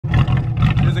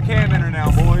here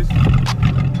now, boys.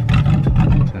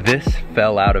 This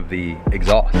fell out of the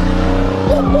exhaust.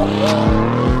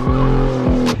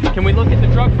 Can we look at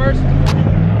the truck first?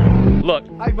 Look,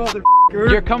 Hi,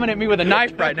 motherfucker. you're coming at me with a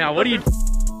knife right now. What are you?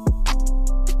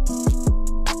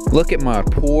 Look at my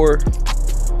poor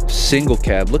single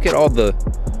cab. Look at all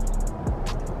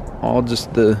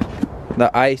just the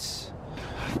ice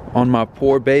on my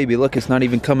poor baby. Look, it's not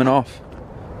even coming off.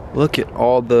 Look at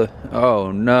all the,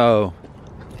 oh no.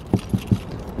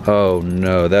 Oh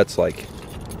no, that's like,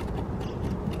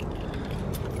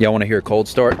 y'all wanna hear a cold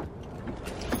start?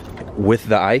 With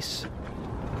the ice?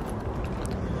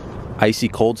 Icy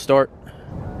cold start?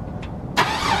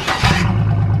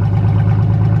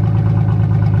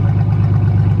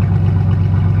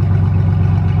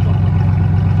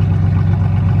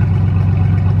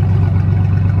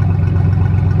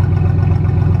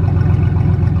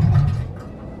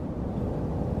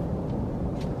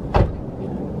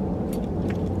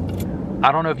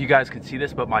 I don't know if you guys can see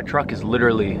this, but my truck is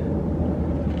literally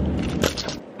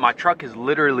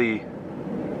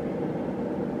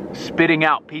spitting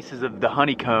out pieces of the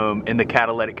honeycomb in the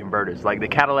catalytic converters. Like, the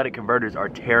catalytic converters are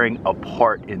tearing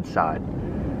apart inside.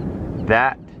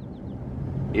 That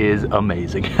is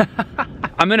amazing.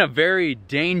 I'm in a very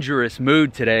dangerous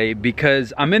mood today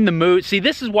because I'm in the mood. See,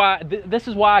 this is why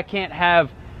I can't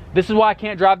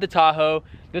drive the Tahoe.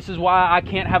 This is why I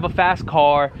can't have a fast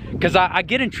car, because I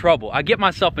get in trouble. I get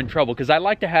myself in trouble because I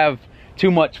like to have too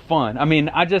much fun. I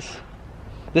mean,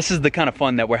 this is the kind of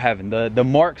fun that we're having. The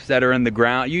marks that are in the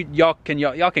ground, y'all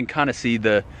can kind of see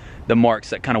the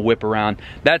marks that kind of whip around.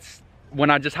 That's when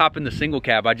I just hop in the single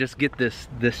cab. I just get this,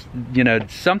 you know,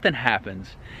 something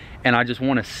happens and I just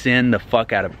want to send the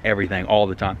fuck out of everything all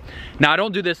the time. Now, I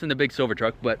don't do this in the big silver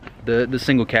truck, but the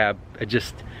single cab,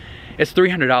 it's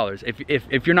 $300.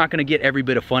 If you're not gonna get every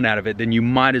bit of fun out of it, then you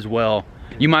might as well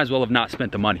have not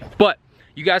spent the money. But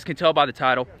you guys can tell by the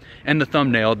title and the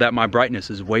thumbnail that my brightness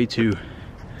is way too,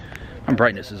 my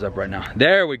brightness is up right now.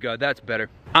 There we go, that's better.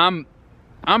 I'm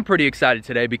pretty excited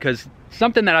today because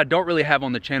something that I don't really have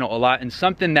on the channel a lot, and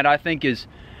something that I think is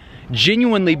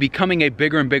genuinely becoming a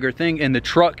bigger and bigger thing in the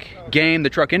truck game, the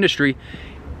truck industry,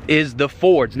 is the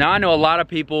Fords. Now, I know a lot of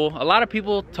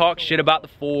people talk shit about the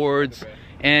Fords,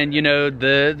 and you know,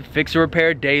 the fix or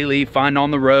repair daily, find on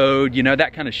the road, you know,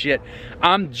 that kind of shit.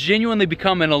 I'm genuinely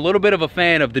becoming a little bit of a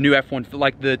fan of the new F1,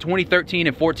 like the 2013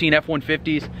 and 14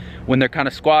 F150s, when they're kind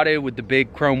of squatted with the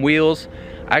big chrome wheels.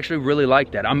 I actually really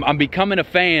like that. I'm becoming a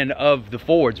fan of the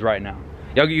Fords right now.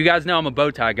 You guys know I'm a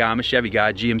bow tie guy, I'm a Chevy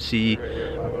guy,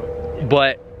 GMC,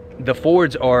 but the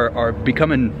Fords are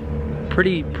becoming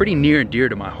pretty near and dear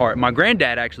to my heart. My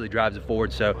granddad actually drives a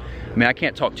Ford, so I mean, I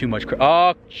can't talk too much.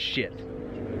 Oh shit.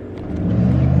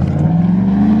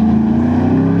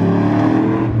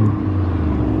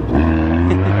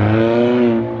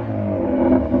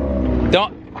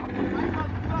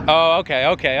 Oh, okay,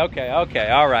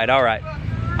 all right.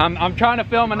 I'm trying to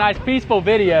film a nice peaceful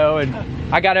video, and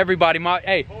I got everybody,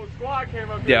 hey. Whole squad came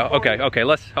up Yeah, here,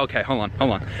 okay, hold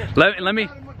on. Let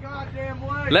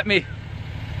me.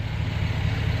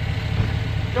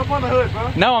 Jump on the hood,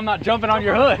 bro. No, I'm not jumping on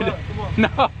your hood. Come on. No.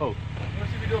 You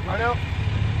wanna see me do it right now?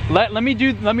 Let me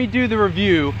do the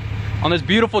review on this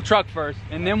beautiful truck first,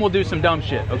 and then we'll do some dumb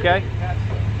shit, okay?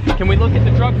 Can we look at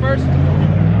the truck first?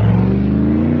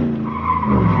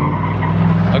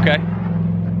 Okay.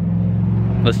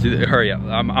 Let's do it. Hurry up.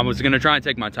 I was gonna try and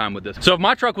take my time with this. So if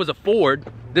my truck was a Ford,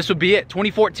 this would be it.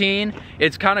 2014.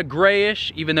 It's kind of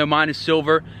grayish, even though mine is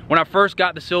silver. When I first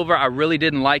got the silver, I really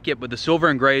didn't like it, but the silver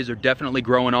and grays are definitely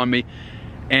growing on me.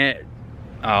 And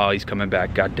oh, he's coming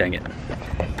back. God dang it.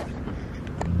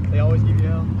 They always give you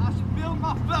hell. I should build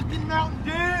my fucking Mountain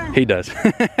Dew. He does.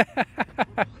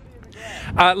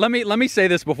 Let me say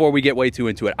this before we get way too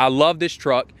into it. I love this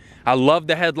truck. I love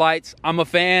the headlights. I'm a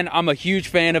fan. I'm a huge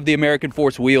fan of the American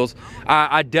Force wheels.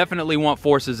 I definitely want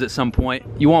Forces at some point.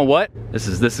 You want what? This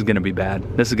is gonna be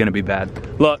bad. This is gonna be bad.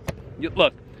 Look,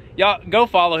 y'all go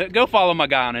follow my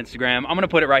guy on Instagram. I'm gonna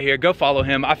put it right here. Go follow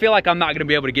him. I feel like I'm not gonna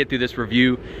be able to get through this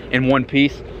review in one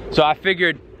piece, so I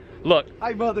figured, look.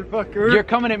 Hi, motherfucker. You're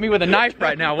coming at me with a knife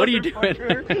right now. What are you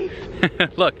doing?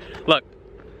 Look.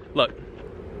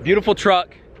 Beautiful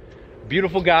truck,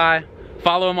 beautiful guy.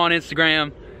 Follow him on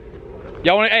Instagram.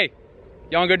 Y'all wanna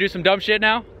go do some dumb shit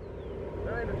now?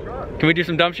 They're in the truck. Can we do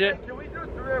some dumb shit? Hey, can we do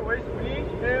 3-way race? Me,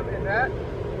 him, and that?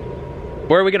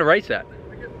 Where are we gonna race at?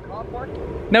 We get the car park?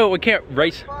 No, we can't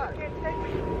race. Come on. Can't take me.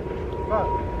 Come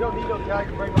on. You don't need no tag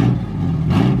to break my...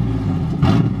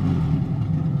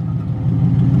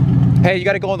 Hey, you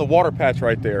gotta go on the water patch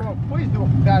right there. Oh, please do a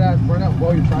fat ass burnout,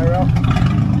 blow your tire out.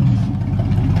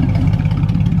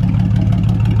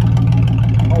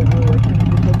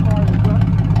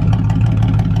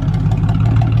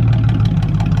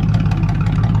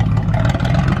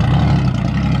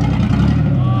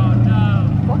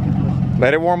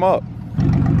 Let it warm up.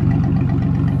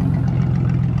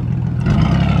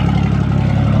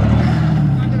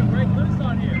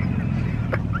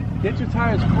 Get your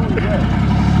tires fully wet.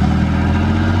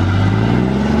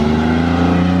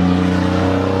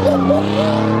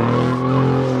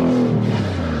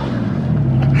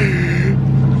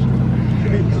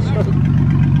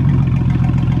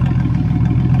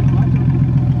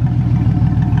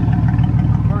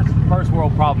 First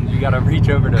world problems. You gotta reach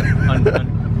over to under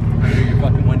your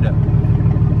fucking window.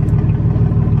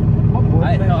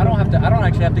 I don't have to. I don't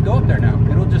actually have to go up there now.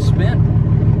 It'll just spin.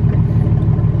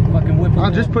 Fucking whip.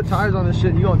 I'll just put tires on this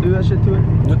shit. You gonna do that shit to it?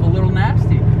 Whip a little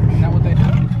nasty. Isn't that what they do?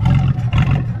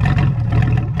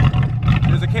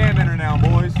 There's a cam in her now,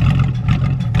 boys.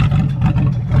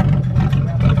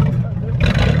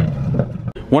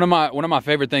 One of my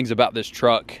favorite things about this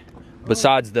truck,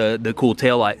 besides the cool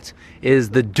taillights,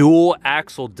 is the dual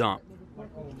axle dump.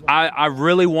 I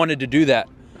really wanted to do that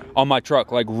on my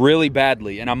truck, like really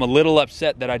badly, and I'm a little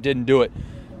upset that I didn't do it.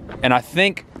 And I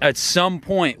think at some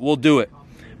point we'll do it.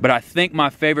 But I think my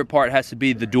favorite part has to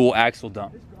be the dual axle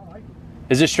dump.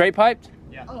 Is it straight piped?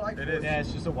 Yeah, it is. Yeah,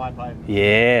 it's just a wide pipe.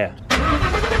 Yeah.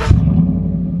 Damn.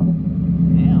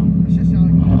 It's just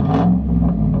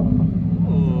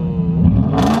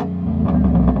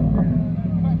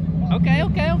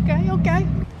Okay.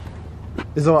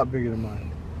 It's a lot bigger than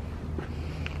mine.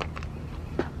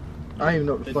 I don't even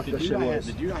know what the fuck that shit was.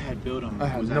 The dude I had built them, I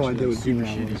had was no actually idea what super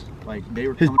demon shitty. was. Like they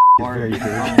were His coming is apart. very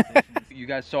big. You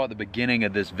guys saw at the beginning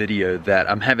of this video that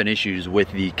I'm having issues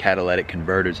with the catalytic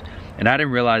converters, and I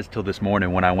didn't realize till this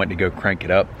morning when I went to go crank it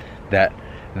up that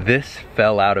this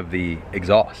fell out of the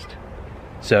exhaust.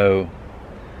 So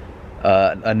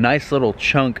a nice little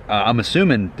chunk, I'm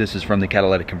assuming this is from the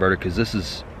catalytic converter because this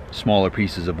is smaller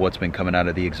pieces of what's been coming out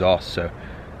of the exhaust. So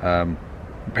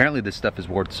apparently this stuff is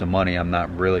worth some money. I'm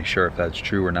not really sure if that's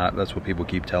true or not. That's what people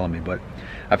keep telling me, but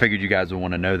I figured you guys would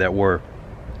want to know that we're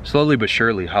slowly but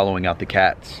surely hollowing out the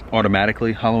cats,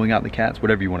 automatically hollowing out the cats,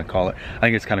 whatever you want to call it. I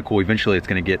think it's kind of cool. Eventually it's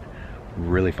going to get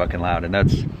really fucking loud, and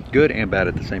that's good and bad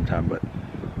at the same time, but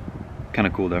kind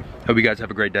of cool though. Hope you guys have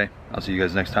a great day. I'll see you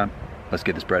guys next time. Let's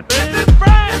get this bread. That's what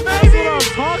I'm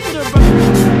talking about.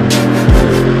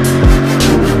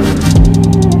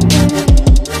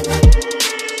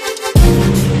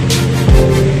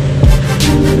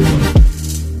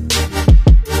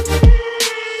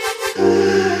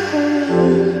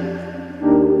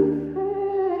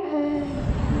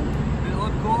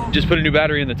 Just put a new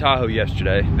battery in the Tahoe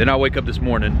yesterday. Then I wake up this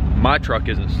morning, my truck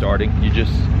isn't starting.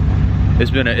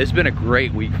 It's been a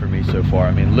great week for me so far.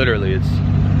 I mean, literally it's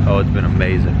been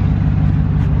amazing.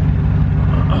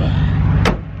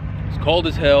 It's cold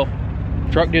as hell.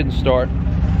 Truck didn't start.